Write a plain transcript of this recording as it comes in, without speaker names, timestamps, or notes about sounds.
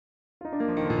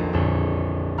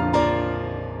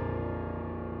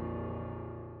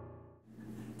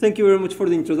Thank you very much for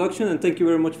the introduction, and thank you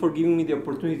very much for giving me the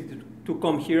opportunity to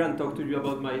come here and talk to you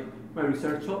about my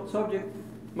research subject,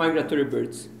 migratory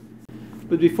birds.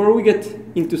 But before we get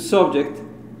into subject,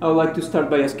 I would like to start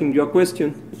by asking you a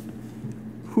question.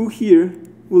 Who here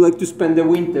would like to spend the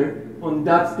winter on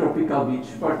that tropical beach,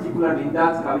 particularly in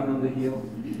that cabin on the hill?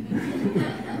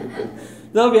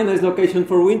 That'll be a nice location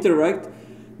for winter, right?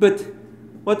 But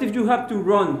what if you have to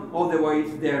run all the way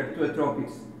there to the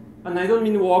tropics? And I don't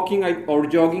mean walking or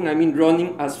jogging, I mean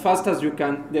running as fast as you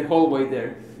can the whole way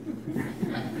there.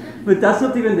 But that's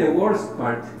not even the worst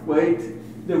part. Wait,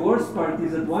 the worst part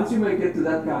is that once you make it to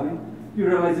that cabin, you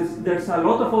realize there's a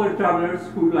lot of other travelers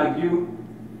who, like you,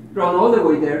 run all the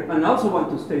way there and also want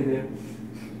to stay there.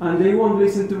 And they won't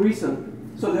listen to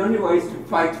reason. So the only way is to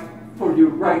fight for your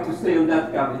right to stay on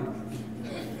that cabin.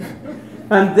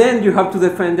 And then you have to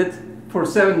defend it for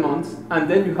 7 months, and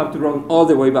then you have to run all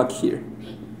the way back here.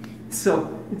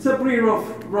 So it's a pretty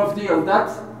rough deal.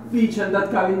 That beach and that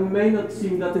cabin may not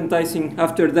seem that enticing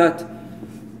after that.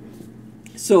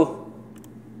 So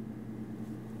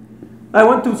I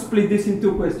want to split this in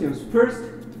two questions. First,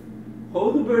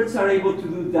 how do birds are able to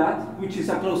do that, which is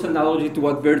a close analogy to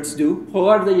what birds do? How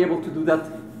are they able to do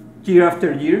that year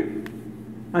after year?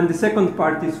 And the second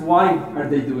part is, why are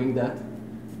they doing that?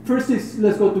 First is,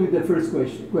 let's go to the first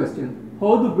question.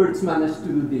 How do birds manage to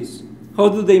do this? How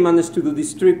do they manage to do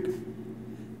this trip?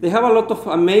 They have a lot of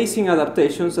amazing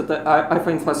adaptations that I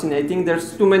find fascinating.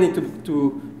 There's too many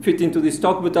to fit into this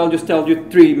talk, but I'll just tell you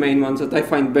 3 main ones that I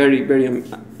find very, very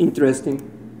interesting.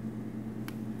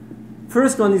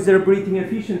 First one is their breathing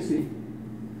efficiency.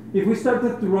 If we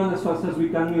started to run as fast as we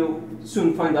can, we'll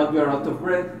soon find out we are out of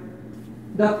breath.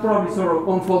 That's probably sort of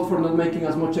on fault for not making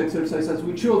as much exercise as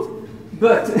we should.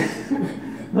 But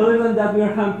other than that, we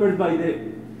are hampered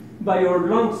by our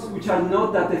lungs, which are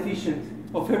not that efficient.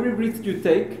 Of every breath you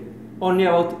take, only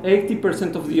about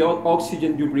 80% of the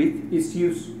oxygen you breathe is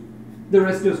used. The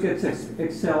rest just gets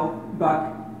exhaled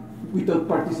back without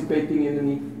participating in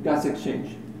any gas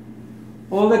exchange.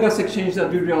 All the gas exchange that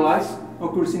we realize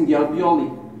occurs in the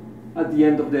alveoli, at the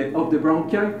end of the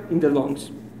bronchi in the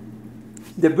lungs.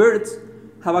 The birds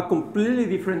have a completely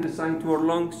different design to our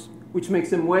lungs, which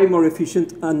makes them way more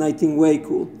efficient and I think way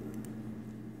cool.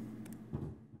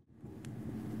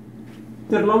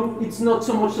 Their lung, it's not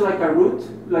so much like a root,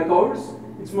 like ours,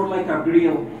 it's more like a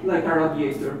grill, like a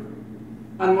radiator.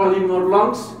 And while in our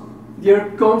lungs, the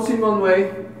air comes in one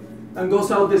way and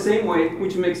goes out the same way,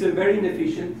 which makes them very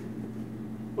inefficient.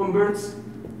 On birds,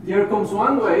 the air comes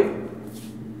one way,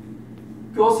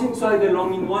 goes inside the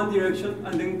lung in one direction,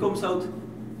 and then comes out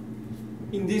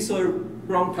in this other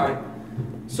bronchi.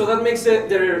 So that makes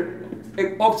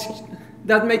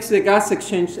that makes the gas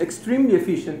exchange extremely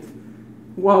efficient.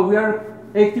 While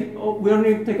we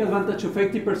only take advantage of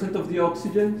 80% of the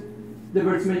oxygen, the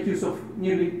birds make use of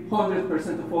nearly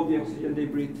 100% of all the oxygen they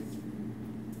breathe.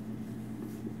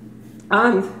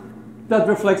 And that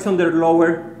reflects on their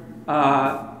lower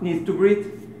need to breathe.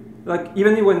 Like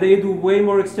even when they do way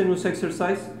more extenuous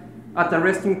exercise, at a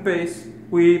resting pace,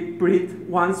 we breathe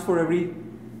once for every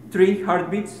 3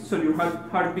 heartbeats. So your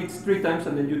heart beats 3 times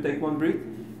and then you take 1 breath.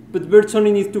 But birds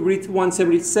only need to breathe once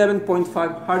every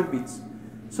 7.5 heartbeats.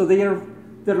 So their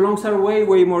lungs are way,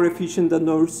 way more efficient than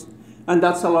ours. And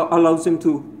that allows them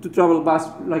to travel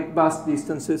vast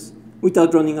distances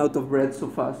without running out of breath so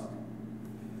fast.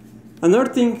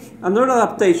 Another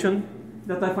adaptation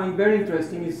that I find very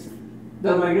interesting is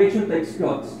that migration takes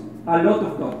guts, a lot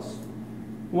of guts.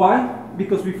 Why?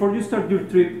 Because before you start your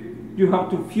trip, you have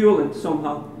to fuel it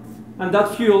somehow. And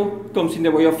that fuel comes in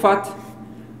the way of fat.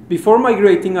 Before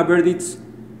migrating, a bird eats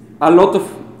a lot of,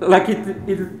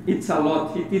 it's a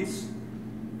lot. It eats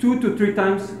 2 to 3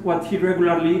 times what he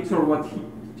regularly eats or what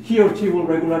he or she will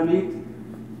regularly eat.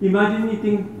 Imagine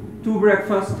eating 2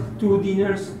 breakfasts, 2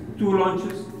 dinners, 2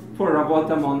 lunches for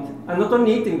about a month. And not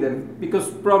only eating them, because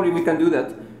probably we can do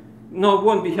that. No, it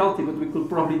won't be healthy, but we could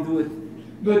probably do it.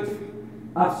 But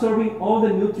absorbing all the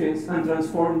nutrients and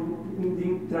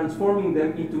transforming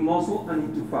them into muscle and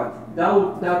into fat.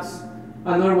 That's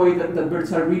another way that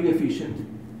birds are really efficient.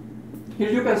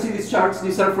 Here you can see these charts.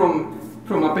 These are from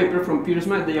a paper from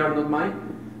Piersma. They are not mine.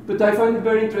 But I find it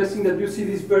very interesting that you see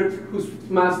this bird whose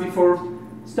mass before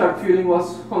start fueling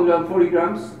was 140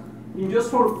 grams. In just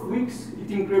 4 weeks,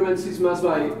 it increments its mass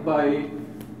by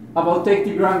about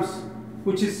 80 grams,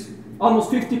 which is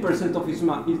almost 50% of its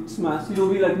mass. It will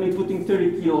be like me putting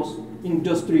 30 kilos in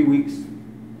just 3 weeks.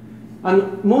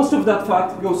 And most of that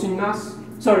fat goes in mass.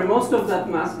 Sorry, most of that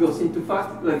mass goes into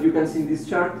fat, like you can see in this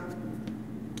chart.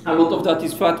 A lot of that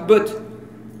is fat, but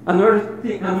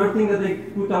Another thing that they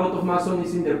put a lot of mass on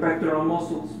is in their pectoral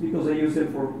muscles because they use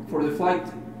them for the flight.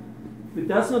 But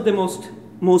that's not the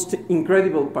most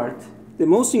incredible part. The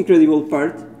most incredible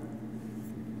part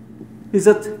is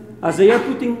that as they are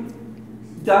putting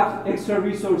that extra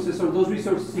resources or those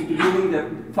resources into building the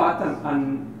fat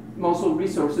and muscle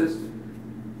resources,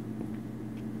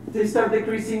 they start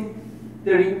decreasing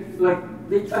their,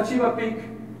 they achieve a peak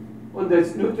on the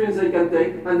nutrients they can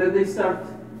take, and then they start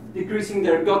decreasing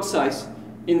their gut size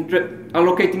in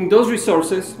allocating those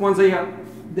resources once they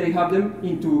have them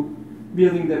into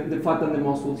building the fat and the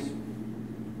muscles.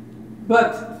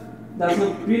 But that's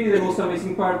not really the most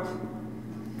amazing part.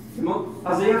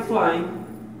 As they are flying,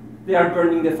 they are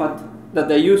burning the fat that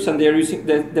they use, and they are using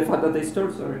the fat that they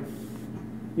store, sorry.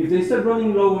 If they start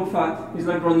running low on fat, it's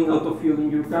like running out of fuel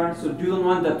in your car, so you don't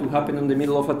want that to happen in the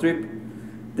middle of a trip.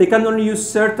 They can only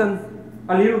use a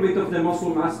little bit of the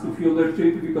muscle mass to fuel their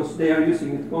trip because they are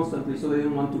using it constantly, so they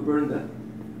don't want to burn that.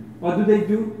 What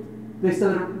do? They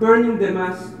start burning the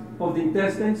mass of the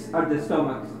intestines at the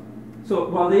stomach. So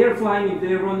while they are flying, if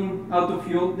they are running out of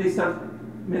fuel, they start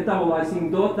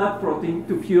metabolizing that protein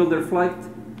to fuel their flight.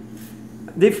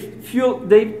 They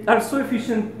are so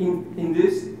efficient in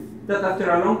this that after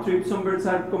a long trip, some birds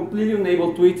are completely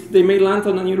unable to eat. They may land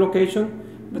on a new location,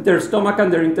 but their stomach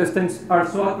and their intestines are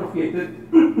so atrophied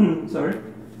sorry,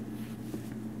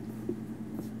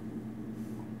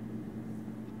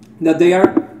 that they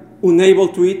are unable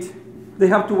to eat. They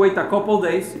have to wait a couple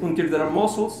days until their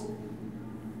muscles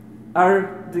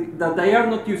that they are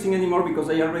not using anymore because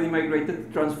they already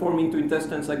migrated, transform into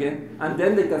intestines again, and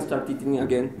then they can start eating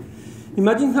again.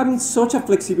 Imagine having such a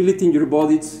flexibility in your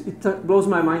body. It blows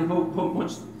my mind how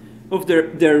much of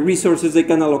their resources they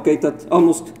can allocate at the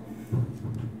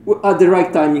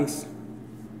right timings.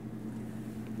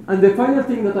 And the final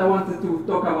thing that I wanted to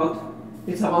talk about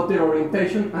is about their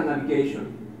orientation and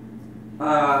navigation.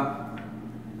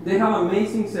 They have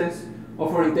amazing sense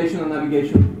of orientation and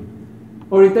navigation.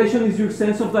 Orientation is your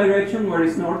sense of direction, where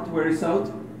is north, where is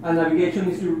south, and navigation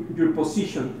is your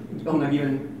position on a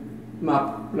given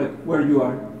map, like where you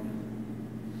are.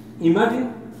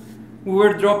 Imagine we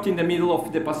were dropped in the middle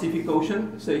of the Pacific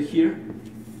Ocean, say here,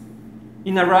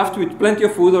 in a raft with plenty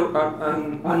of food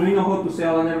and we know how to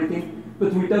sail and everything,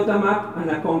 but without a map and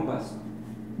a compass.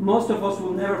 Most of us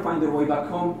will never find their way back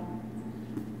home.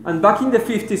 And back in the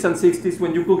 50s and 60s,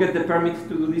 when you could get the permit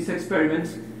to do these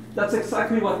experiments, that's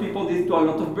exactly what people did to a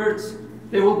lot of birds.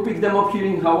 They would pick them up here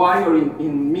in Hawaii or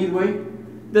in Midway,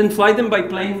 then fly them by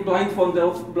plane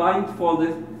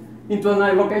blindfolded into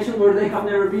a location where they have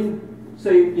never been,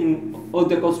 say on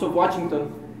the coast of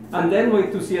Washington, and then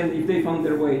wait to see if they found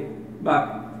their way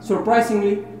back.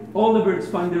 Surprisingly, all the birds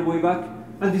find their way back,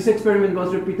 and this experiment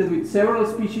was repeated with several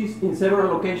species in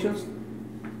several locations,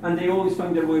 and they always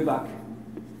find their way back.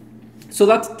 So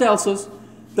that tells us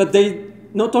that they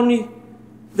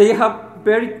have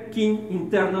very keen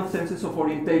internal senses of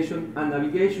orientation and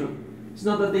navigation. It's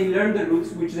not that they learn the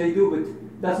routes, which they do, but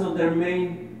that's not their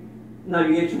main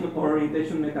navigation or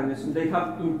orientation mechanism. They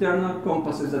have internal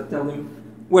compasses that tell them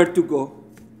where to go.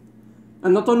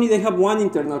 And not only they have one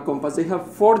internal compass, they have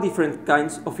 4 different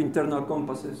kinds of internal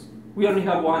compasses. We only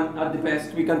have one at the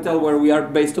best. We can tell where we are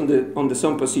based on the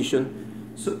sun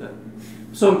position. So,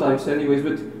 sometimes anyways,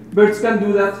 but birds can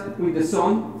do that with the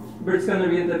sun. Birds can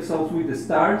orient themselves with the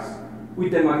stars,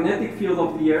 with the magnetic field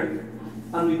of the Earth,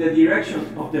 and with the direction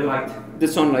of the light, the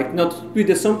sunlight. Not with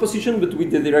the sun position, but with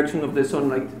the direction of the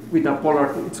sunlight, with a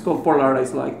it's called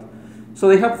polarized light. So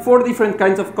they have 4 different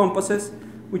kinds of compasses,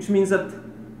 which means that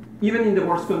even in the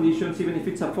worst conditions, even if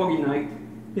it's a foggy night,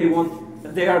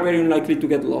 they are very unlikely to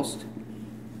get lost.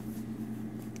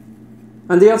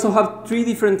 And they also have 3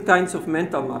 different kinds of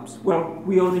mental maps. Well,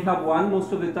 we only have one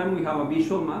most of the time. We have a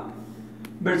visual map.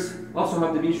 Birds also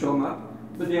have the visual map,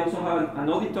 but they also have an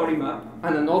auditory map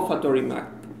and an olfactory map.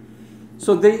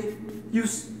 So they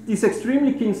use these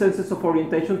extremely keen senses of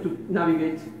orientation to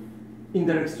navigate in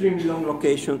their extremely long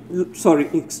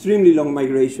extremely long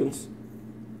migrations.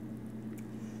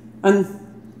 And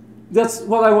that's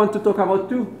what I want to talk about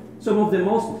too. Some of the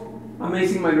most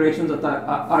amazing migrations that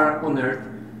are on Earth.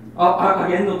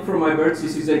 Again, not from my birds,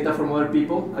 this is data from other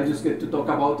people. I just get to talk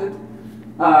about it.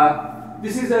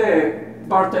 This is a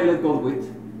bar-tailed goldwit.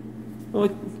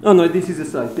 Oh no, this is a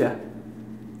site, yeah.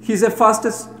 He's the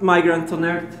fastest migrant on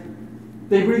Earth.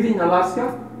 They breed in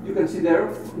Alaska, you can see there,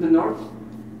 in the north.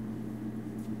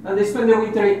 And they spend the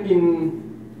winter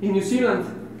in New Zealand.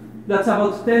 That's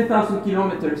about 10,000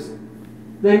 kilometers.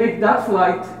 They make that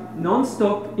flight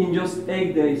non-stop in just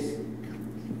 8 days.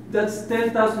 That's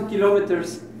 10,000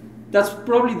 kilometers. That's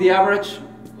probably the average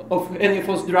of any of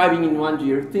us driving in 1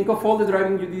 year. Think of all the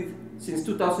driving you did since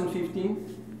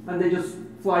 2015, and they just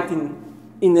fly it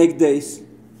in 8 days.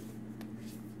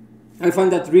 I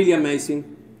find that really amazing.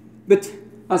 But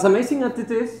as amazing as it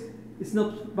is, it's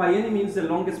not by any means the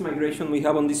longest migration we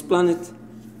have on this planet.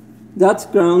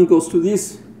 That crown goes to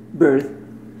this bird,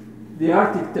 the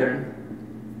Arctic tern.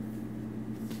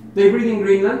 They breed in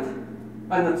Greenland,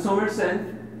 and at summer's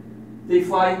end, they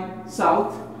fly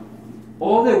south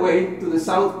all the way to the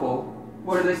South Pole,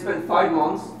 where they spend 5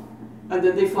 months, and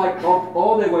then they fly up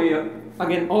all the way up,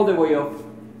 again all the way up.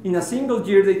 In a single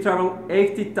year, they travel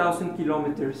 80,000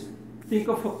 kilometers. Think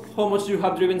of how much you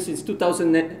have driven since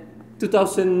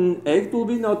 2008 will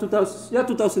be now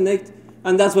 2008,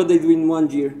 and that's what they do in 1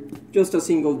 year, just a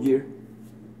single year.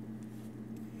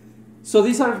 So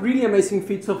these are really amazing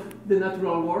feats of the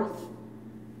natural world.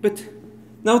 But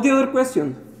now the other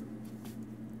question: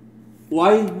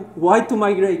 why to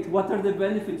migrate? What are the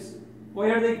benefits?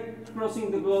 Why are they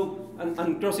crossing the globe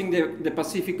and crossing the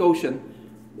Pacific Ocean?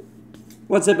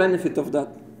 What's the benefit of that?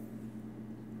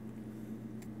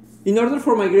 In order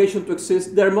for migration to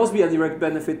exist, there must be a direct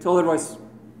benefit, otherwise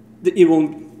it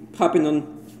won't happen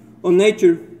on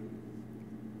nature.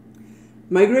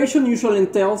 Migration usually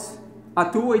entails a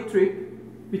two-way trip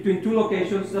between two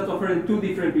locations that offer two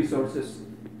different resources.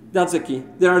 That's the key.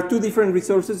 There are two different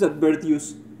resources that birds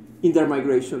use in their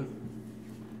migration.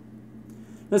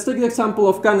 Let's take the example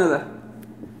of Canada.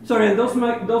 Sorry, and those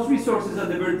resources that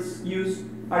the birds use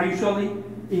are usually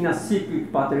in a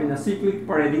cyclic pattern, in a cyclic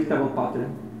predictable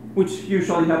pattern, which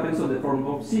usually happens on the form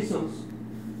of seasons.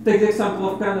 Take the example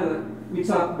of Canada, which is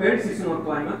a very seasonal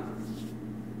climate.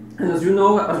 And as you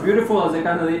know, as beautiful as the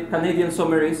Canadian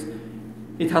summer is,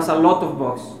 it has a lot of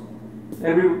bugs.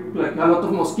 A lot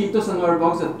of mosquitoes and other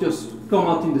bugs that just come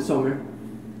out in the summer.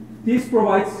 This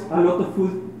provides a lot of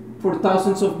food for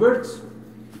thousands of birds.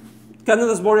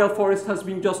 Canada's boreal forest has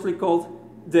been justly called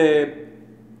the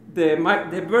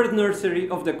bird nursery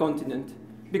of the continent,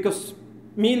 because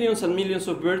millions and millions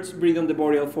of birds breed on the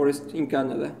boreal forest in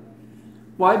Canada.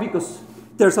 Why? Because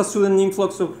there's a sudden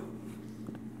influx of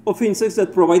insects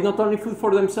that provide not only food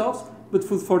for themselves, but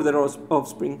food for their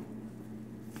offspring.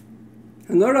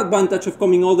 Another advantage of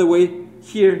coming all the way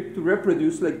here to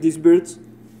reproduce, like these birds,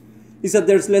 is that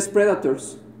there's less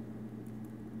predators,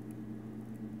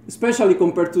 especially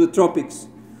compared to the tropics.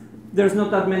 There's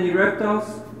not that many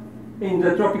reptiles. In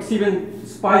the tropics, even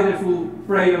spiders will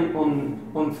prey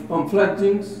on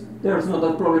fledglings. There's not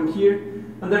that problem here.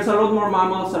 And there's a lot more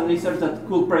mammals and lizards that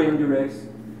could prey on your eggs.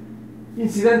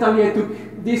 Incidentally, I took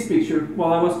this picture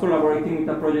while I was collaborating with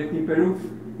a project in Peru,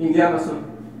 in the Amazon.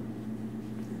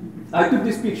 I took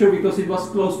this picture because it was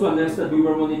close to a nest that we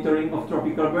were monitoring of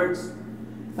tropical birds.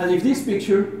 And in this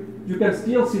picture, you can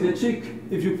still see the chick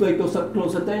if you pay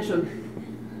close attention.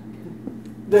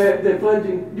 The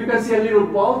fledgling, you can see a little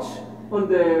bulge on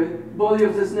the body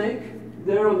of the snake,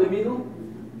 there on the middle.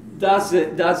 That's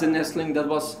the nestling that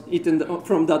was eaten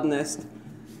from that nest.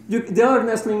 The other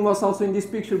nestling was also in this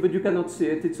picture, but you cannot see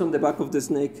it. It's on the back of the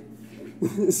snake.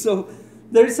 So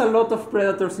there is a lot of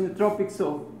predators in the tropics.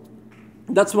 So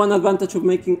that's one advantage of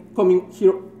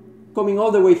coming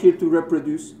all the way here to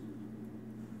reproduce.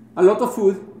 A lot of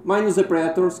food minus the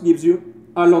predators gives you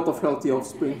a lot of healthy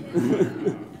offspring.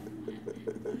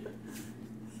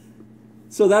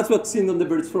 So that's what's seen on the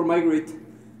birds for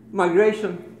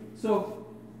migration. So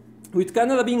with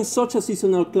Canada being such a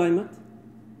seasonal climate,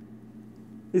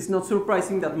 it's not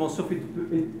surprising that most of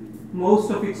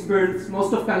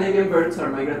Canadian birds are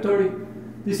migratory.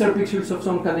 These are pictures of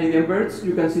some Canadian birds.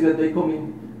 You can see that they come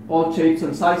in all shapes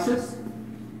and sizes.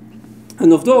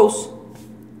 And of those,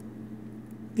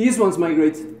 these ones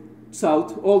migrate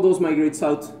south. All those migrate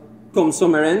south come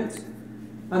summer end.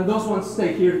 And those ones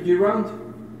stay here year-round.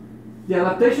 The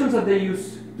adaptations that they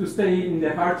use to stay in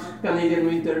the harsh Canadian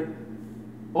winter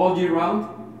all year round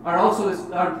are also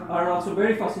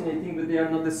very fascinating, but they are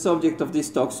not the subject of this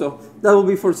talk, so that will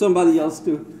be for somebody else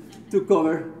to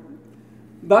cover.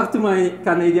 Back to my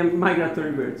Canadian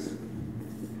migratory birds.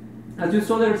 As you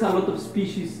saw, there's a lot of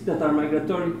species that are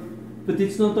migratory, but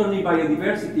it's not only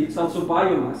biodiversity, it's also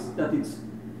biomass.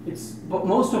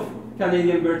 Most of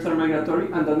Canadian birds are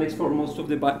migratory, and that makes for most of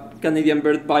the Canadian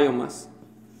bird biomass.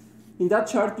 In that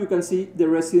chart, you can see the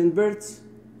resident birds,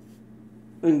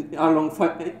 and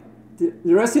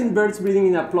the resident birds breeding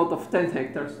in a plot of 10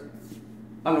 hectares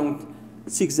along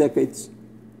 6 decades.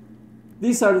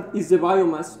 This is the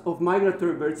biomass of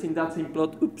migratory birds in that same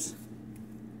plot. Oops.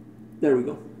 There we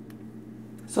go.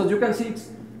 So you can see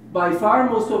it's by far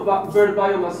most of bird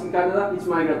biomass in Canada is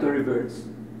migratory birds.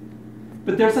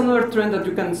 But there's another trend that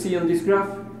you can see on this graph.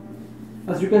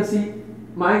 As you can see,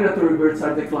 migratory birds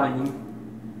are declining,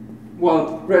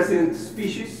 while resident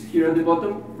species here at the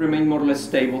bottom remain more or less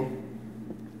stable.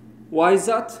 Why is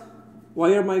that?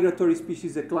 Why are migratory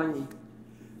species declining?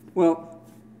 Well,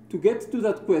 to get to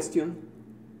that question,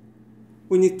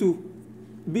 we need to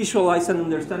visualize and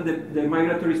understand the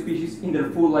migratory species in their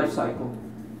full life cycle.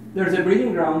 There's a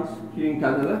breeding grounds here in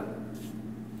Canada,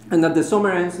 and at the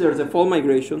summer ends, there's a fall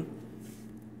migration,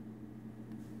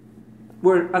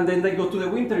 and then they go to the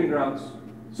wintering grounds,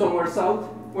 somewhere south,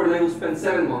 where they will spend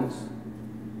 7 months.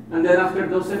 And then after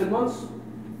those 7 months,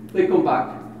 they come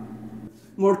back.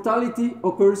 Mortality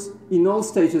occurs in all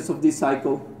stages of this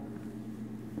cycle.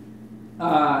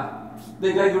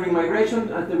 They die during migration,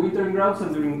 at the wintering grounds,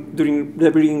 and during the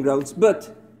breeding grounds.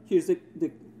 But here's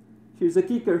the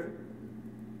kicker.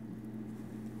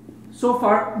 So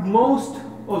far, most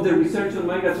of the research on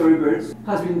migratory birds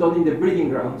has been done in the breeding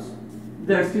grounds.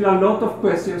 There's still a lot of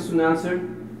questions to answer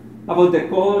about the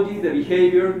ecology, the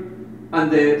behavior,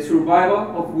 and the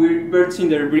survival of birds in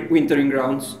their wintering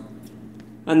grounds.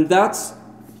 And that's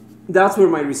where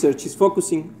my research is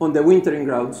focusing, on the wintering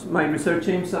grounds. My research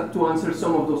aims to answer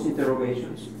some of those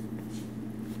interrogations.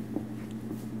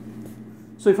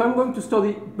 So if I'm going to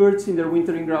study birds in their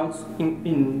wintering grounds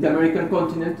in the American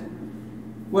continent,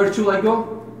 where should I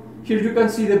go? Here you can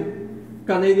see the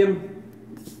Canadian,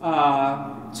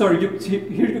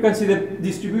 here you can see the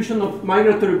distribution of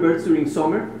migratory birds during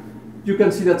summer. You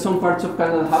can see that some parts of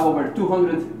Canada have over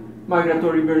 200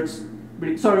 migratory birds,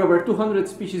 over 200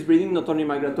 species breeding, not only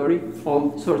migratory,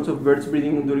 all sorts of birds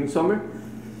breeding during summer.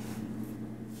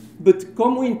 But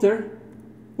come winter,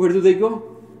 where do they go?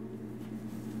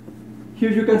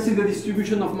 Here you can see the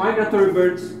distribution of migratory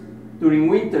birds during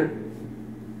winter.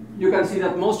 You can see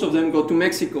that most of them go to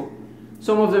Mexico.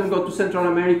 Some of them go to Central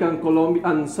America and Colombia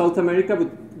and South America,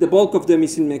 but the bulk of them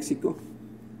is in Mexico.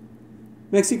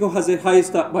 Mexico has the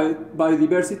highest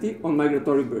biodiversity on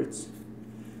migratory birds,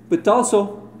 but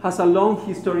also has a long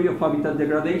history of habitat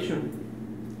degradation.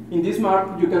 In this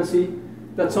map, you can see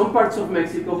that some parts of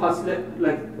Mexico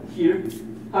like here,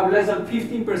 have less than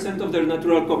 15% of their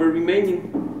natural cover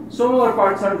remaining. Some other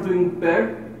parts are doing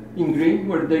better in green,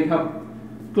 where they have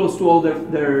close to all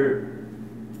their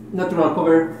natural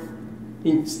cover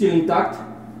still intact,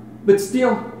 but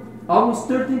still, almost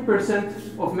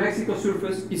 13% of Mexico's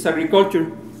surface is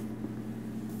agriculture.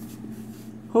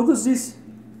 How does this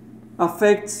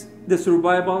affect the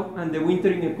survival and the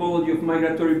wintering ecology of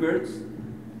migratory birds?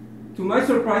 To my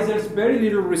surprise, there's very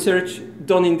little research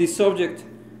done in this subject.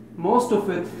 Most of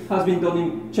it has been done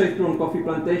in shade-grown coffee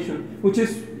plantation, which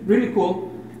is really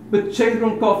cool, but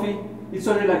shade-grown coffee is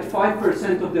only like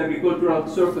 5% of the agricultural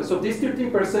surface. Of this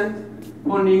 13%,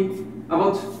 only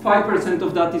about 5%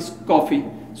 of that is coffee.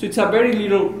 So it's a very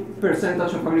little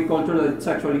percentage of agriculture that's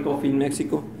actually coffee in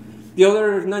Mexico. The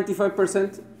other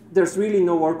 95%, there's really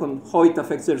no work on how it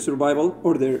affects their survival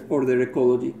or their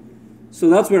ecology. So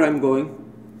that's where I'm going.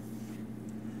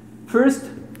 First,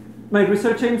 my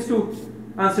research aims to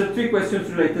answer 3 questions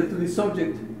related to this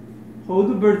subject. How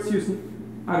do birds use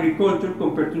agriculture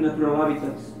compared to natural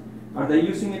habitats? Are they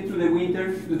using it through the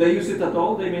winter? Do they use it at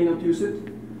all? They may not use it.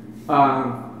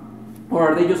 Or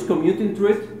are they just commuting through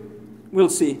it? We'll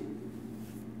see.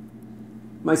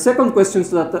 My second question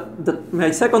that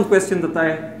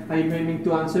I'm aiming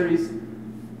to answer is,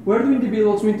 where do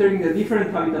individuals wintering the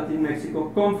different habitat in Mexico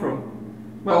come from?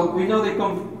 Well, we know they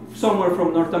come somewhere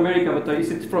from North America, but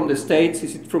is it from the States?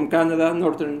 Is it from Canada,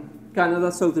 Northern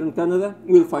Canada, Southern Canada?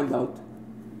 We'll find out.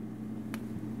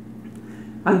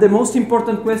 And the most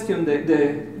important question,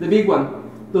 the big one,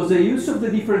 does the use of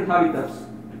the different habitats,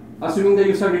 assuming they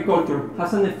use agriculture,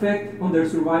 has an effect on their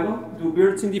survival? Do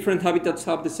birds in different habitats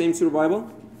have the same survival?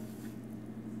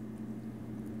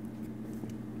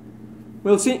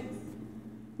 We'll see.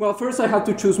 Well, first I have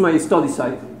to choose my study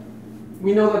site.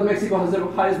 We know that Mexico has the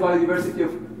highest biodiversity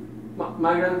of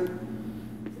migrant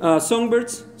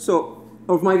songbirds,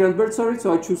 of migrant birds,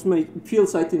 so I choose my field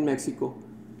site in Mexico.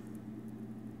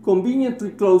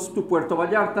 Conveniently close to Puerto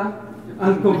Vallarta,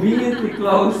 and conveniently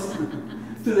close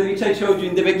to the beach I showed you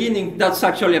in the beginning. That's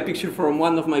actually a picture from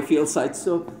one of my field sites,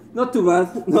 so not too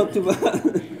bad, not too bad.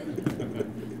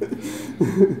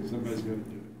 Somebody's going to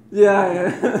do it.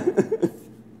 Yeah.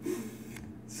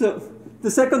 So the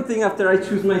second thing after I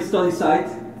choose my study site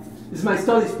is my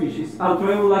study species.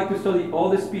 Although I would like to study all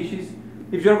the species,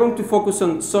 if you're going to focus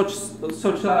on such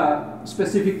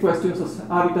specific questions as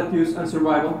habitat use and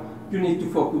survival, you need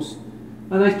to focus.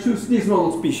 And I choose this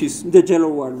model species, the yellow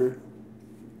warbler,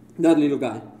 that little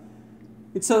guy.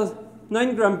 It's a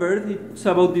 9-gram bird, it's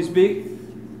about this big,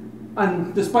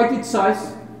 and despite its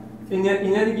size, in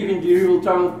any given year it will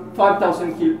travel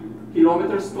 5,000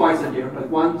 kilometers twice a year, like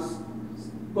once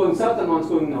going south and once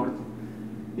going north.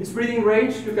 Its breeding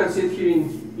range, you can see it here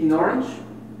in orange,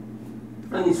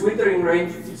 and its wintering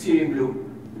range, it's here in blue,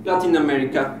 Latin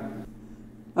America.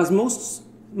 As most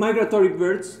migratory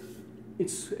birds,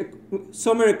 its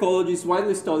summer ecology is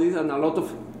widely studied, and a lot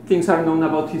of things are known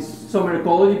about his summer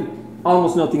ecology, but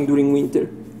almost nothing during winter.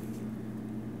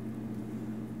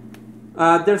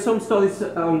 There are some studies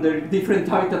on the different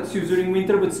habitats used during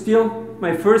winter, but still,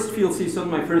 my first field season,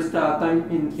 my first time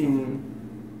in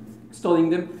studying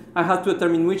them, I had to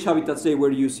determine which habitats they were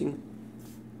using.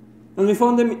 And we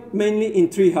found them mainly in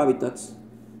 3 habitats.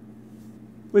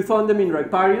 We found them in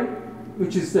riparian,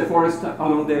 which is the forest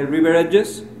along the river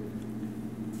edges.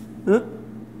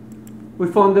 We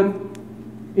found them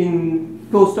in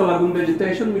coastal lagoon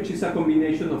vegetation, which is a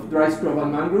combination of dry scrub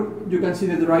and mangrove. You can see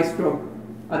the dry scrub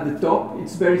at the top.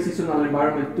 It's very seasonal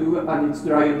environment too, and it's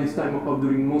dry at this time of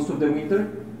during most of the winter.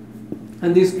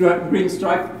 And this green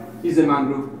stripe is the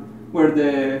mangrove, where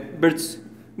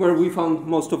we found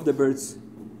most of the birds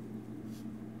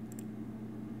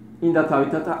in that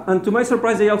habitat. And to my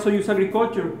surprise, they also use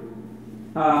agriculture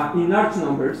in large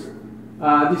numbers.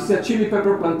 This is a chili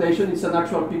pepper plantation. It's an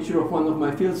actual picture of one of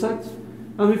my field sites.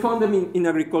 And we found them in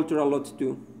agriculture a lot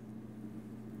too.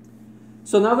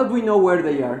 So now that we know where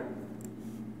they are,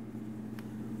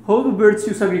 how do birds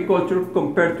use agriculture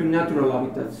compared to natural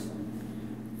habitats?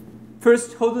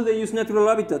 First, how do they use natural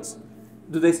habitats?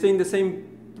 Do they stay in the same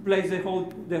place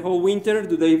the whole winter?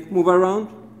 Do they move around?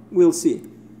 We'll see.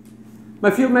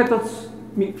 My field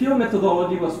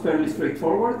methodology was fairly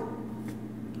straightforward.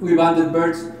 We banded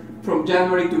birds from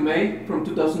January to May, from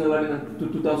 2011 to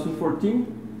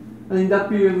 2014. And in that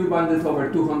period, we banded over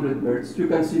 200 birds. You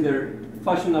can see their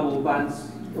fashionable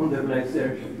bands on their legs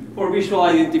there for visual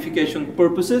identification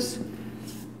purposes.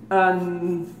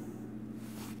 And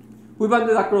we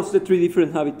banded across the 3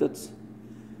 different habitats.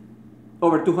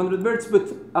 Over 200 birds, but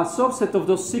a subset of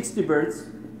those 60 birds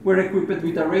were equipped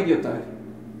with a radio tag,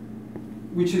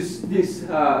 which is this,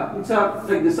 it's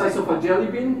like the size of a jelly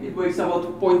bean. It weighs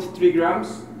about 0.3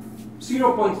 grams,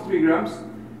 0.3 grams,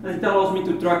 and it allows me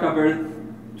to track a bird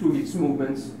through its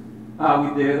movements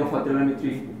with the aid of a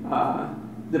telemetry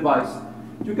device.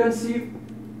 You can see,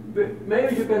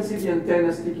 maybe you can see the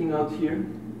antenna sticking out here.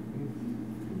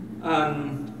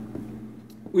 And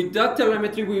with that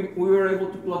telemetry, we were able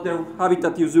to plot their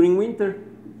habitat use during winter.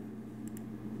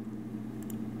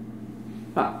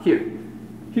 Here.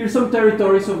 Here's some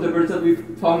territories of the birds that we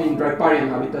found in riparian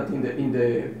habitat in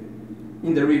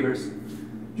the rivers.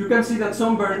 You can see that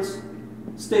some birds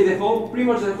stay pretty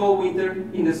much the whole winter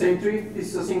in the same tree. This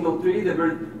is a single tree. The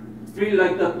bird really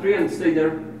like that tree and stay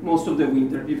there most of the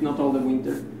winter, if not all the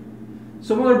winter.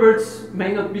 Some other birds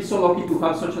may not be so lucky to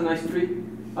have such a nice tree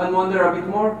and wander a bit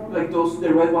more, like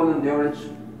the red one and the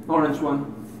orange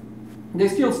one. They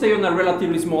still stay on a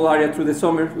relatively small area through the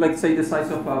summer, like say the size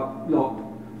of a block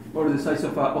or the size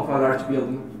of a large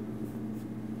building.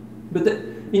 But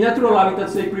in natural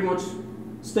habitats, they pretty much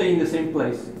stay in the same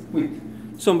place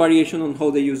with some variation on how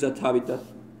they use that habitat.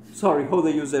 Sorry, how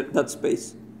they use that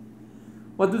space.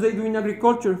 What do they do in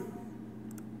agriculture?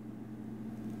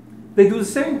 They do the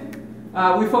same.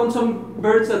 We found some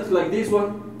birds that, like this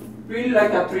one, really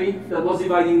like a tree that was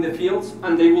dividing the fields,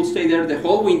 and they will stay there the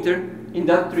whole winter in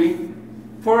that tree,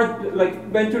 for like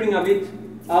venturing a bit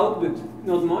out, but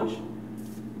not much.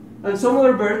 And some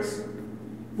other birds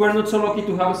were not so lucky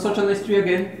to have such a nice tree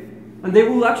again, and they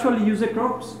will actually use the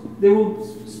crops. They will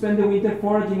spend the winter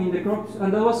foraging in the crops,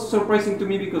 and that was surprising to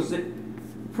me because if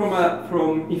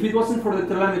it wasn't for the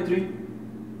telemetry,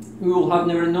 we would have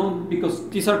never known, because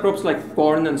these are crops like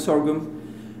corn and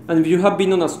sorghum, and if you have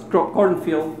been on a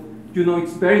cornfield, you know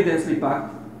it's very densely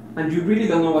packed, and you really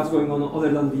don't know what's going on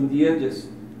other than in the edges.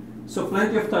 So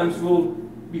plenty of times we'll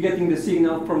be getting the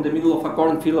signal from the middle of a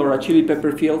cornfield or a chili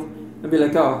pepper field and be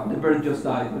like, oh, the bird just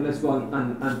died, let's go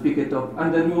and pick it up.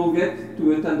 And then we will get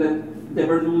to it, and then the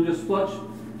bird will just flush.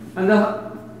 And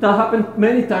that happened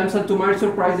many times, and to my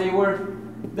surprise, they were,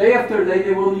 day after day,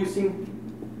 they were using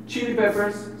chili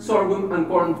peppers, sorghum, and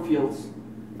corn fields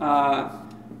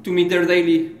to meet their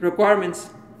daily requirements.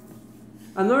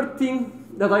 Another thing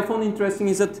that I found interesting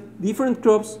is that different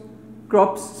crops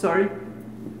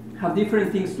have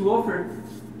different things to offer.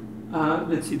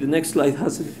 Let's see, the next slide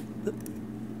has it.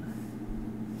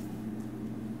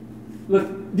 Look,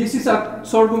 this is a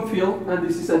sorghum field and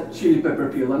this is a chili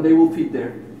pepper field, and they will feed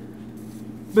there.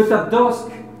 But at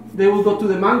dusk, they will go to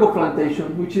the mango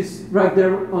plantation, which is right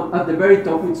there at the very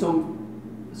top with some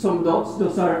dots.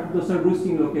 Those are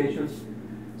roosting locations.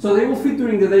 So they will feed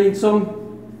during the day in some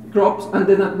crops, and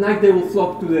then at night they will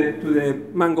flock to the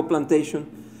mango plantation.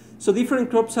 So different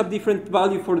crops have different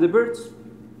value for the birds.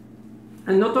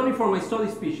 And not only for my study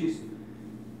species.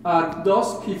 At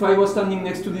dusk, if I was standing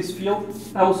next to this field,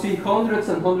 I would see hundreds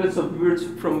and hundreds of birds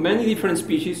from many different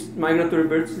species, migratory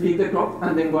birds, leave the crop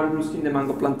and then go and roost in the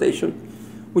mango plantation,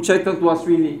 which I thought was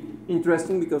really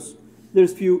interesting because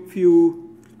there's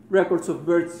few records of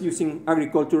birds using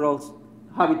agricultural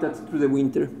habitats through the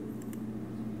winter.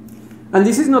 And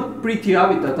this is not pretty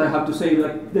habitat, I have to say.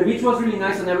 Like, the beach was really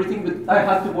nice and everything, but I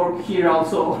had to work here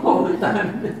also all the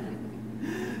time.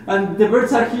 And the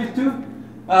birds are here too.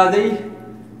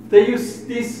 They use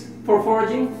this for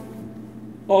foraging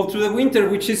all through the winter,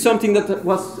 which is something that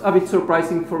was a bit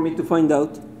surprising for me to find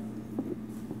out.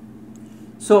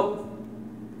 So,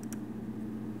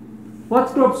 what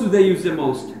crops do they use the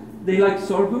most? They like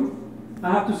sorghum.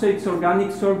 I have to say it's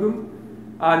organic sorghum,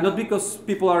 not because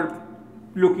people are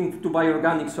looking to buy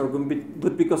organic sorghum,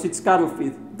 but because it's cattle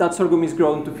feed. That sorghum is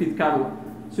grown to feed cattle.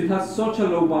 So it has such a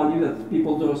low value that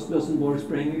people doesn't bother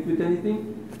spraying it with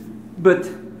anything. But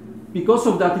because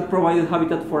of that, it provided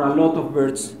habitat for a lot of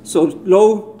birds. So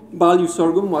low value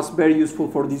sorghum was very useful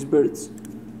for these birds.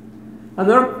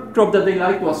 Another crop that they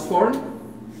liked was corn.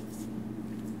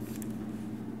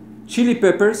 Chili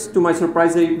peppers, to my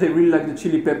surprise, they really like the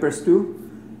chili peppers too.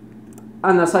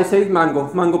 And as I said,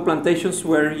 mango. Mango plantations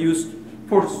were used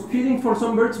for feeding for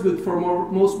some birds, but for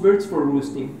most birds for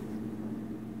roosting.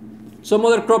 Some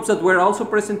other crops that were also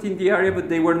present in the area, but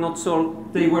they were not so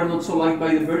liked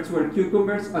by the birds, were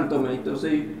cucumbers and tomatoes.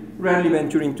 They rarely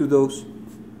venture into those.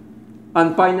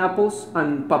 And pineapples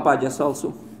and papayas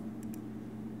also.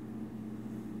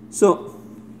 So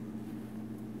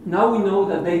now we know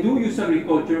that they do use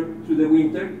agriculture through the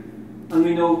winter, and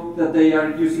we know that they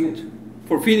are using it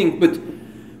for feeding. But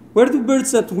where do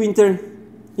birds that winter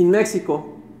in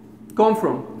Mexico come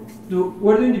from?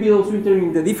 Where do individuals wintering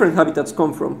in the different habitats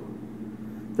come from?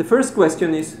 The first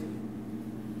question is,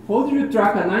 how do you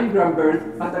track a 9-gram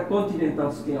bird at a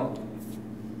continental scale?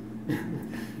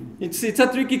 It's a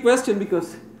tricky question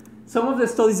because some of the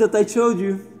studies that I showed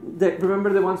you,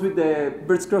 remember the ones with the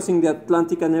birds crossing the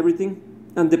Atlantic and everything,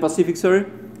 and the Pacific, sorry?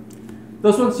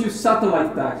 Those ones use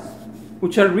satellite tags,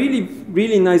 which are really,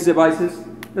 really nice devices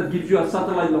that gives you a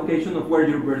satellite location of where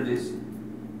your bird is.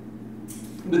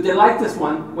 But the lightest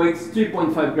one weighs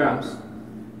 3.5 grams.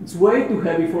 It's way too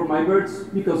heavy for my birds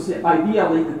because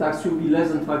ideally the tags should be less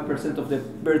than 5% of the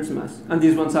bird's mass. And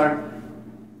these ones are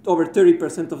over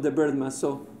 30% of the bird mass,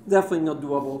 so definitely not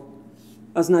doable,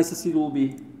 as nice as it will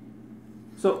be.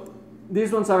 So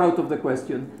these ones are out of the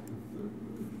question.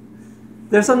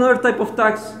 There's another type of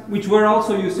tags which were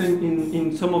also used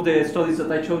in some of the studies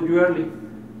that I showed you earlier.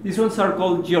 These ones are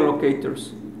called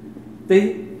geolocators.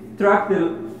 They track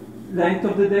the length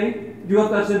of the day, you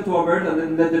attach them to a bird and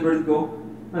then let the bird go.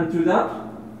 And through that,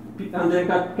 and then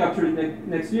capture it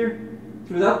next year.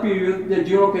 Through that period, the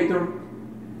geolocator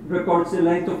records the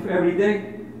length of every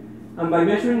day. And by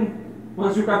measuring,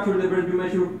 once you capture the bird, you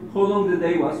measure how long the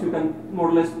day was. You can more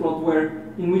or less plot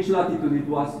in which latitude it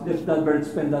was that bird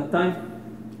spent that time.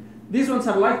 These ones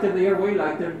are lighter, they are way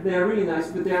lighter. They are really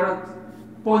nice, but they are at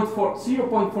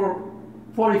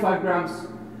 0.45 grams,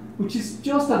 which is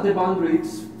just at the boundary.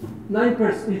 It's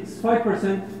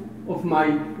 5% of my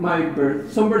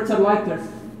bird. Some birds are lighter,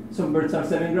 some birds are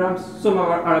 7 grams, some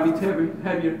are a bit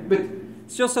heavier, but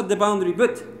it's just at the boundary.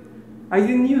 But I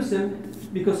didn't use them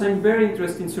because I'm very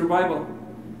interested in survival.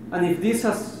 And if this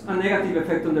has a negative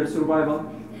effect on their survival,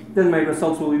 then my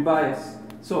results will be biased.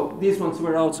 So these ones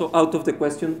were also out of the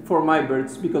question for my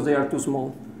birds because they are too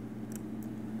small.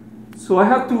 So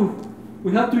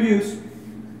we had to use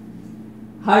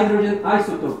hydrogen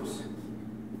isotopes.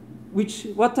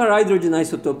 What are hydrogen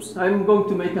isotopes? I'm going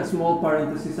to make a small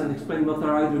parenthesis and explain what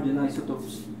are hydrogen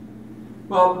isotopes.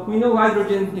 Well, we know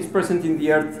hydrogen is present in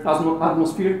the Earth's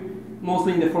atmosphere,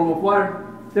 mostly in the form of water.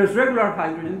 There's regular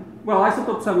hydrogen. Well,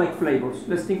 isotopes are like flavors.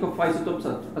 Let's think of isotopes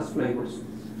as flavors.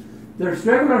 There's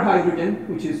regular hydrogen,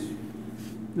 which is,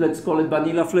 let's call it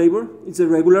vanilla flavor. It's a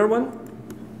regular one.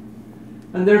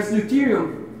 And there's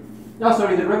deuterium.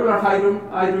 The regular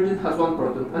hydrogen has 1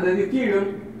 proton, and the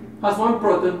deuterium has 1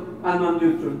 proton and 1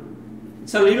 neutron.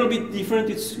 It's a little bit different.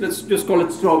 Let's just call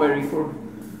it strawberry to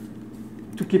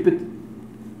keep it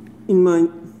in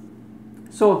mind.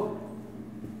 So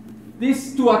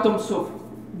these two atoms of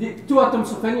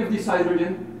any of this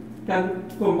hydrogen can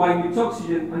combine with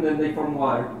oxygen and then they form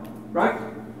water, right?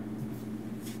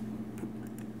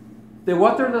 The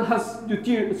water that has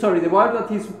deuterium, the water that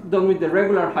is done with the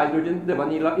regular hydrogen, the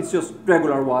vanilla, is just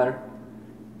regular water.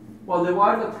 While the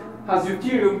water that has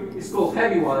deuterium is called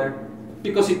heavy water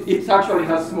because it actually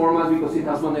has more mass because it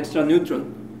has 1 extra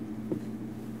neutron.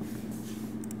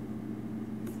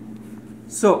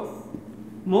 So,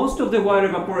 most of the water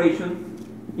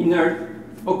evaporation in Earth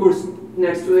occurs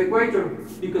next to the equator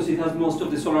because it has most of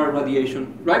the solar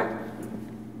radiation, right?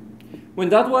 When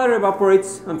that water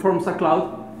evaporates and forms a cloud,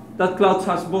 that cloud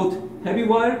has both heavy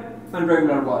water and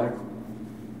regular water.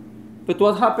 But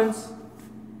what happens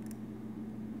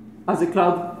as the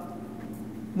cloud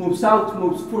moves out,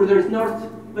 moves further north,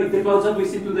 like the clouds that we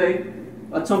see today,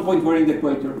 at some point we're in the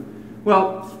equator?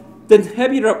 Well, the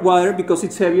heavy water, because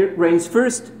it's heavier, rains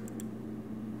first.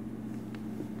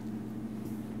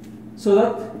 So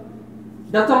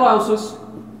that allows us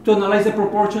to analyze the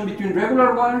proportion between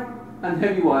regular water and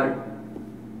heavy water,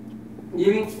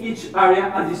 giving each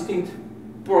area a distinct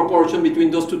proportion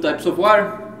between those two types of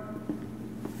water.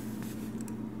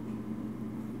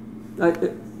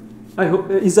 I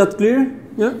hope, is that clear?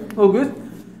 Yeah? All good?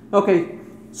 Okay,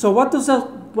 so what does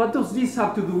this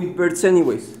have to do with birds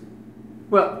anyways?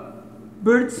 Well,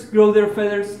 birds grow their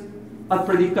feathers at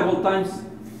predictable times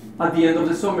at the end of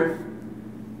the summer.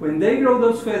 When they grow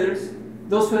those feathers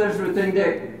retain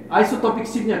the isotopic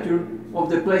signature of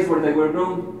the place where they were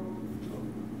grown.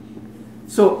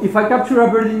 So if I capture a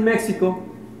bird in Mexico,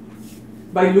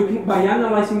 by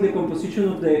analyzing the composition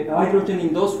of the hydrogen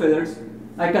in those feathers,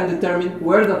 I can determine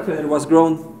where that feather was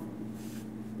grown.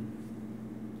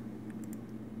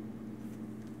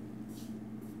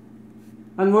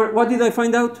 And what did I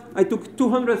find out? I took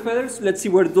 200 feathers. Let's see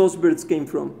where those birds came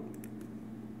from.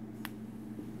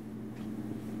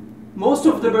 Most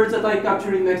of the birds that I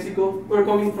captured in Mexico were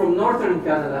coming from northern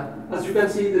Canada. As you can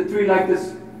see, the three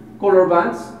lightest color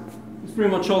bands, it's pretty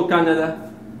much all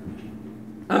Canada.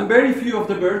 And very few of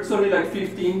the birds, only like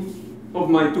 15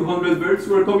 of my 200 birds,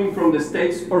 were coming from the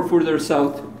States or further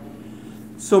south.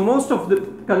 So most of the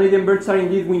Canadian birds are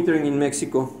indeed wintering in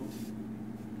Mexico.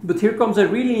 But here comes a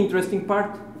really interesting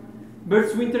part.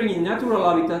 Birds wintering in natural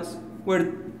habitats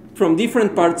were from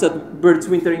different parts of birds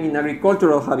wintering in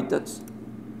agricultural habitats.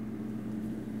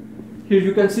 Here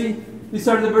you can see, these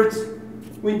are the birds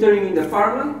wintering in the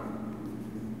farmland.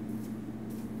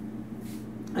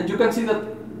 And you can see that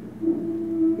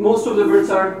most of the birds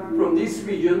are from this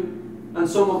region and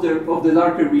some of the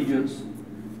darker regions.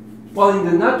 While in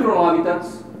the natural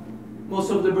habitats, most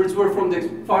of the birds were from the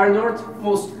far north,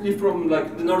 mostly from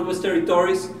like the Northwest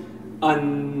Territories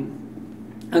and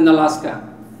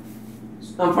Alaska.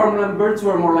 And farmland birds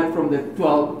were more like from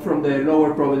the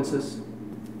lower provinces.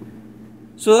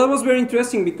 So that was very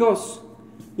interesting because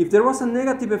if there was a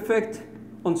negative effect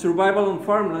on survival on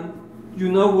farmland,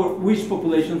 you know which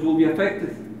populations will be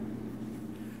affected.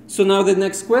 So now the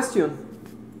next question.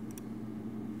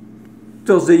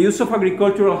 Does the use of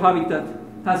agricultural habitat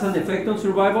has an effect on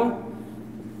survival?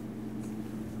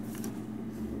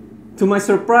 To my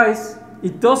surprise,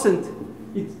 it doesn't.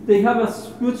 They have a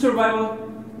good survival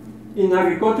in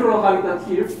agricultural habitat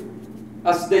here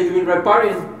as they do in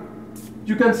riparian.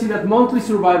 You can see that monthly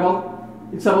survival,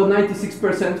 it's about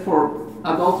 96% for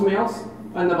adult males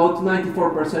and about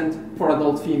 94% for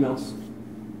adult females.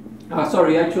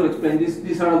 Sorry, I should explain this.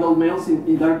 These are adult males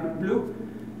in dark blue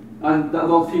and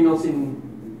adult females in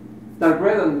dark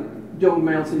red and young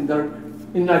males in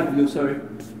light blue, sorry.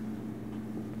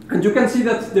 And you can see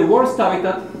that the worst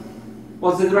habitat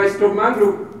was the dry scrub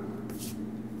mangrove.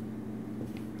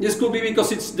 This could be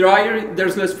because it's drier,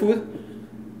 there's less food.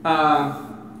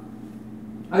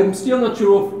 I'm still not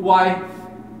sure of why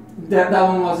that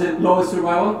one was the lowest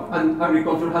survival and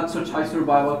agriculture had such high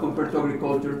survival compared to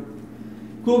agriculture.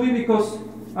 Could be because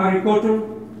agriculture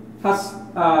has,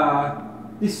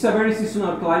 this is a very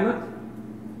seasonal climate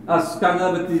as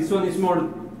Canada, but this one is more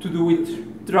to do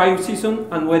with dry season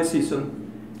and wet season.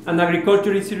 And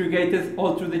agriculture is irrigated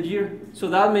all through the year. So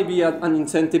that may be an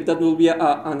incentive, that will be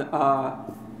an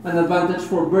advantage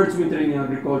for birds wintering in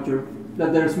agriculture,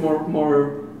 that there's more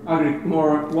water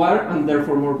and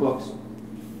therefore more bugs.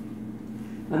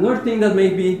 Another thing that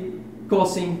may be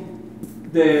causing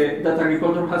that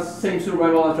agriculture has same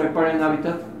survival as riparian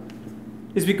habitat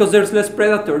is because there's less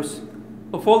predators.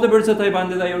 Of all the birds that I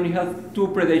banded, I only had 2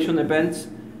 predation events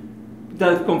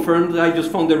that confirmed that I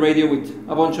just found the radio with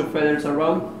a bunch of feathers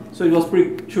around, so it was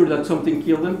pretty sure that something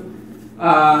killed them.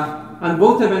 And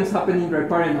both events happened in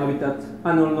riparian habitat.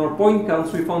 And on our point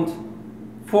counts, we found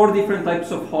 4 different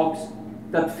types of hawks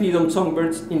that feed on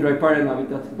songbirds in riparian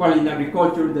habitat, while in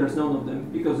agriculture there's none of them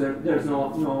because there's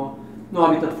no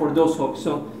habitat for those hawks.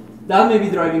 So that may be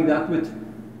driving that, but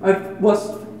I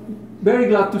was very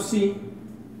glad to see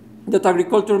that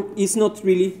agriculture is not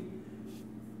really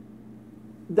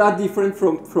that different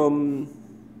from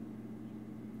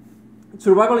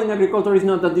survival in agriculture is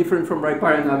not that different from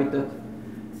riparian habitat.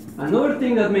 Another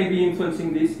thing that may be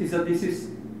influencing this is that this is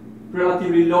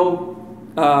relatively low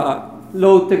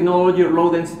low technology or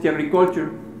low density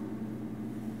agriculture.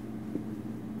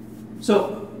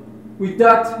 So with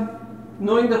that,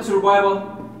 knowing that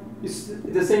survival is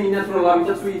the same in natural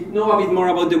habitats, we know a bit more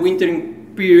about the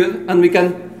wintering period, and we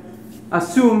can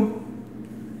assume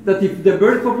that if the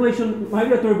bird population,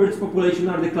 migratory birds population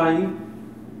are declining,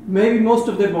 maybe most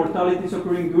of the mortality is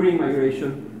occurring during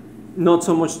migration, not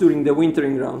so much during the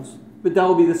wintering grounds. But that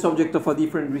will be the subject of a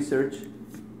different research.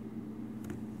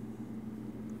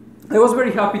 I was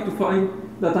very happy to find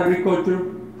that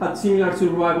agriculture had similar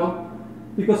survival,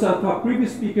 because of a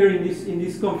previous speaker in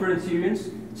this conference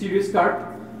series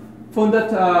CARP, found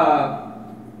that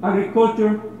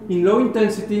agriculture in low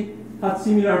intensity had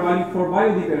similar value for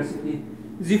biodiversity.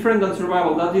 It's different than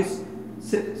survival. That is,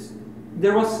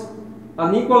 there was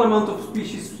an equal amount of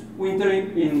species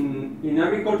wintering in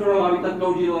agricultural habitat,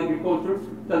 low yield agriculture,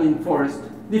 than in forest.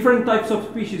 Different types of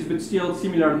species, but still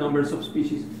similar numbers of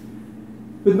species.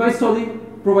 But my study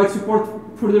provides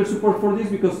further support for this,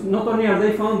 because not only are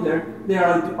they found there, they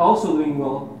are also doing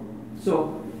well.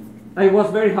 So I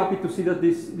was very happy to see that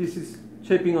this is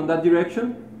shaping on that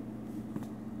direction.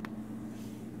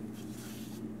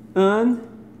 And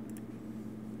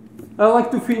I'd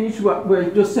like to finish by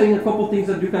just saying a couple things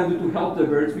that you can do to help the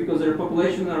birds, because their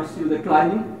populations are still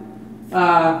declining.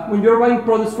 When you're buying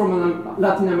products from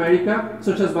Latin America,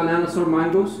 such as bananas or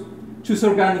mangoes, choose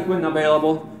organic when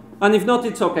available. And if not,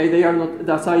 it's okay. They are not,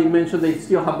 as I mentioned, they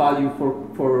still have value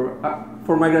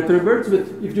for migratory birds, but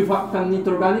if you can eat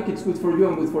organic, it's good for you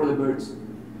and good for the birds.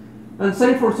 And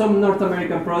same for some North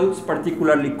American products,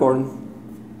 particularly corn.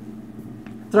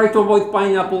 Try to avoid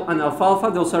pineapple and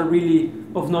alfalfa. Those are really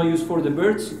of no use for the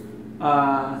birds.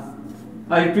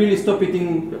 I really stopped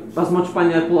eating as much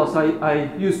pineapple as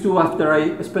I used to after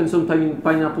I spent some time in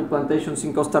pineapple plantations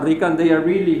in Costa Rica, and they are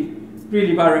really,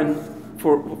 really barren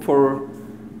for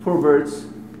birds.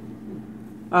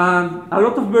 A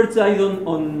lot of birds died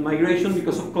on migration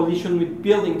because of collision with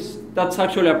buildings. That's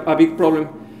actually a big problem.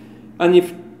 And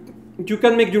if you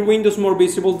can make your windows more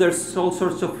visible, there's all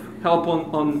sorts of help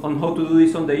on how to do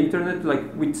this on the internet,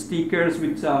 like with stickers,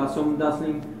 with some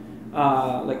dazzling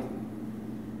like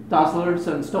dazzlers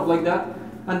and stuff like that.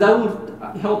 And that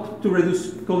will help to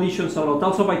reduce collisions a lot.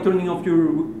 Also by turning off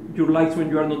your lights when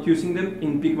you are not using them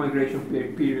in peak migration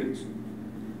periods.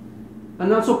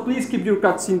 And also, please keep your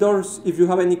cats indoors. If you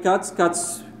have any cats,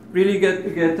 cats really get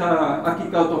a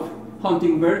kick out of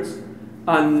hunting birds.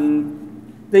 And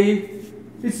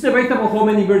it's debatable how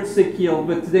many birds they kill,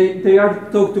 but they are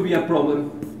thought to be a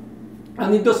problem.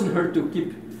 And it doesn't hurt to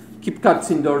keep cats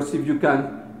indoors if you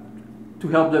can, to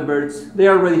help the birds. They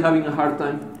are already having a hard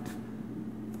time.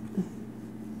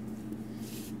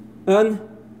 And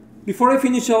before I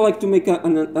finish, I'd like to make a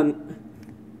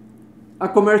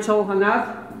commercial, an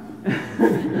ad.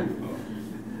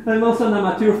 I'm also an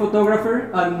amateur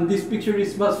photographer, and this picture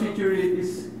was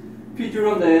featured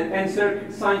on the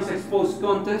NSERC Science Exposed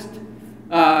contest.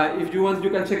 If you want, you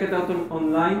can check it out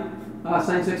online,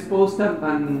 Science Exposed tab,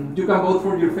 and you can vote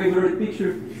for your favorite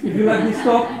picture. If you like this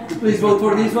talk, please vote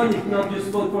for this one. If not, just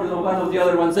vote for one of the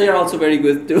other ones. They are also very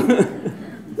good too.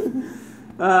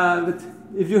 But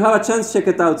if you have a chance, check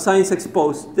it out, Science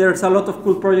Exposed. There's a lot of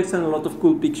cool projects and a lot of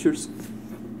cool pictures.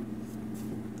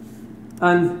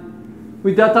 And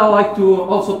with that, I'd like to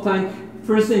also thank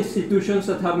first the institutions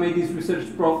that have made this research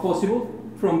possible,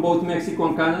 from both Mexico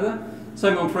and Canada: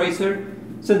 Simon Fraser,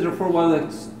 Center for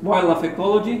Wildlife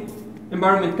Ecology,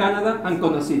 Environment Canada, and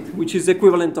CONACYT, which is the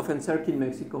equivalent of NSERC in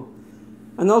Mexico.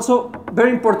 And also,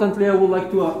 very importantly, I would like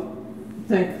to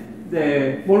thank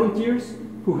the volunteers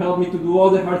who helped me to do all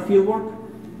the hard field work.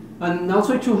 And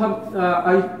also, I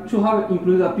should have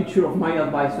included a picture of my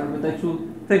advisor, but I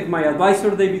should thank my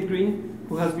advisor, David Green,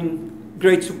 who has been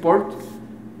great support,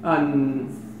 and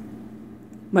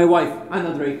my wife,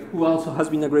 Anna Drake, who also has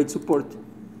been a great support.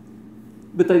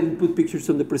 But I didn't put pictures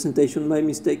on the presentation, my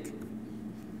mistake.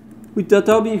 With that,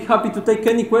 I'll be happy to take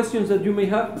any questions that you may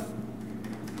have.